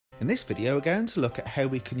In this video we're going to look at how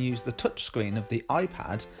we can use the touchscreen of the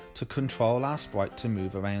iPad to control our sprite to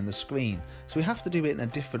move around the screen. So we have to do it in a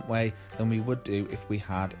different way than we would do if we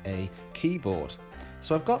had a keyboard.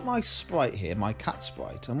 So I've got my sprite here, my cat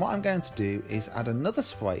sprite, and what I'm going to do is add another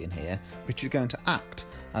sprite in here which is going to act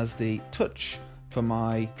as the touch for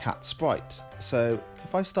my cat sprite. So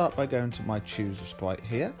if I start by going to my choose a sprite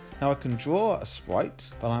here, now I can draw a sprite,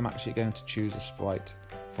 but I'm actually going to choose a sprite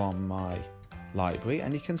from my library,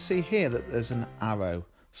 and you can see here that there's an arrow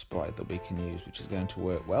sprite that we can use, which is going to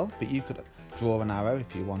work well, but you could draw an arrow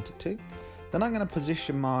if you wanted to. Then I'm going to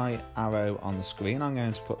position my arrow on the screen. I'm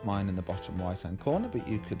going to put mine in the bottom right hand corner, but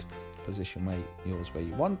you could position yours where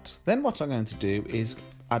you want. Then what I'm going to do is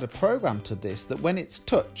add a program to this that when it's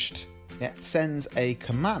touched, it sends a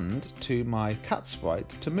command to my cat sprite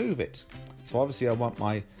to move it. So obviously I want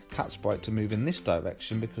my cat sprite to move in this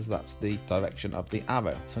direction because that's the direction of the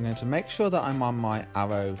arrow. So I'm going to make sure that I'm on my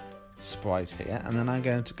arrow sprite here, and then I'm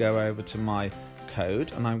going to go over to my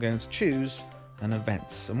code and I'm going to choose an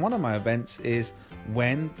event. And one of my events is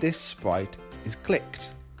when this sprite is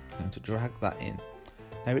clicked. I'm going to drag that in.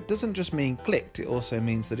 Now it doesn't just mean clicked, it also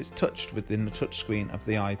means that it's touched within the touchscreen of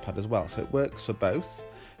the iPad as well. So it works for both.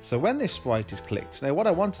 So when this sprite is clicked, now what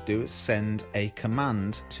I want to do is send a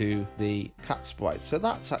command to the cat sprite. So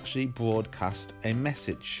that's actually broadcast a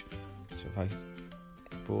message. So if I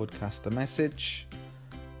broadcast the message,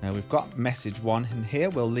 now we've got message 1 in here,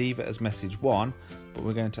 we'll leave it as message 1, but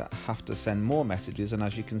we're going to have to send more messages, and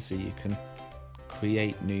as you can see you can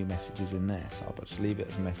create new messages in there. So I'll just leave it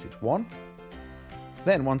as message 1.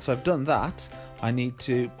 Then once I've done that, I need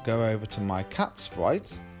to go over to my cat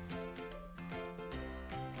sprite,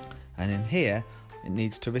 and in here it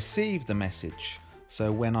needs to receive the message.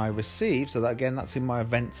 So when I receive, so that again that's in my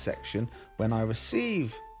events section, when I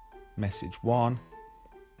receive message 1,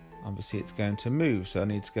 obviously it's going to move, so I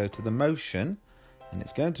need to go to the motion, and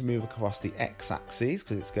it's going to move across the x-axis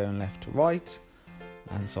because it's going left to right,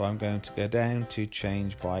 and so I'm going to go down to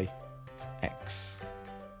change by x.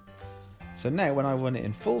 So now when I run it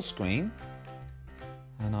in full screen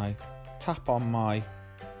and I tap on my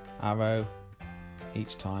arrow,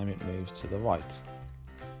 each time it moves to the right.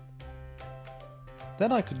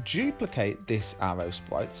 Then I could duplicate this arrow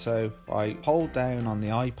sprite, so if I hold down on the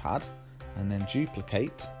iPad and then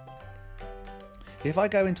duplicate, if I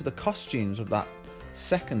go into the costumes of that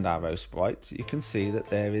second arrow sprite, you can see that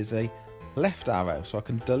there is a left arrow, so I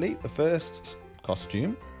can delete the first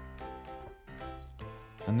costume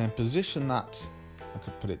and then position that. I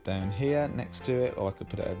could put it down here next to it, or I could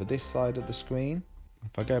put it over this side of the screen.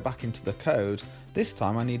 If I go back into the code, this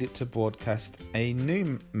time I need it to broadcast a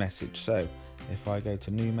new message. So if I go to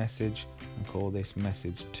new message and call this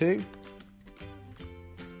message 2,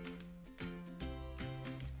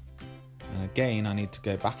 and again I need to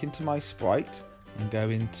go back into my sprite and go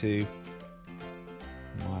into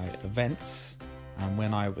my events, and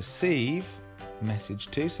when I receive message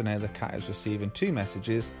 2, so now the cat is receiving 2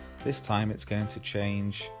 messages, this time it's going to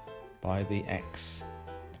change by the x-axis,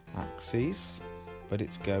 but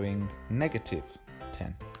it's going -10.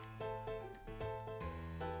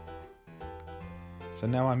 So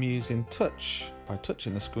now I'm using touch, by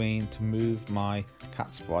touching the screen, to move my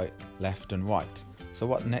cat sprite left and right. So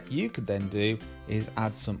what you could then do is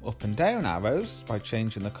add some up and down arrows by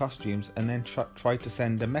changing the costumes, and then try to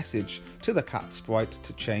send a message to the cat sprite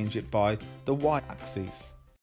to change it by the y-axis.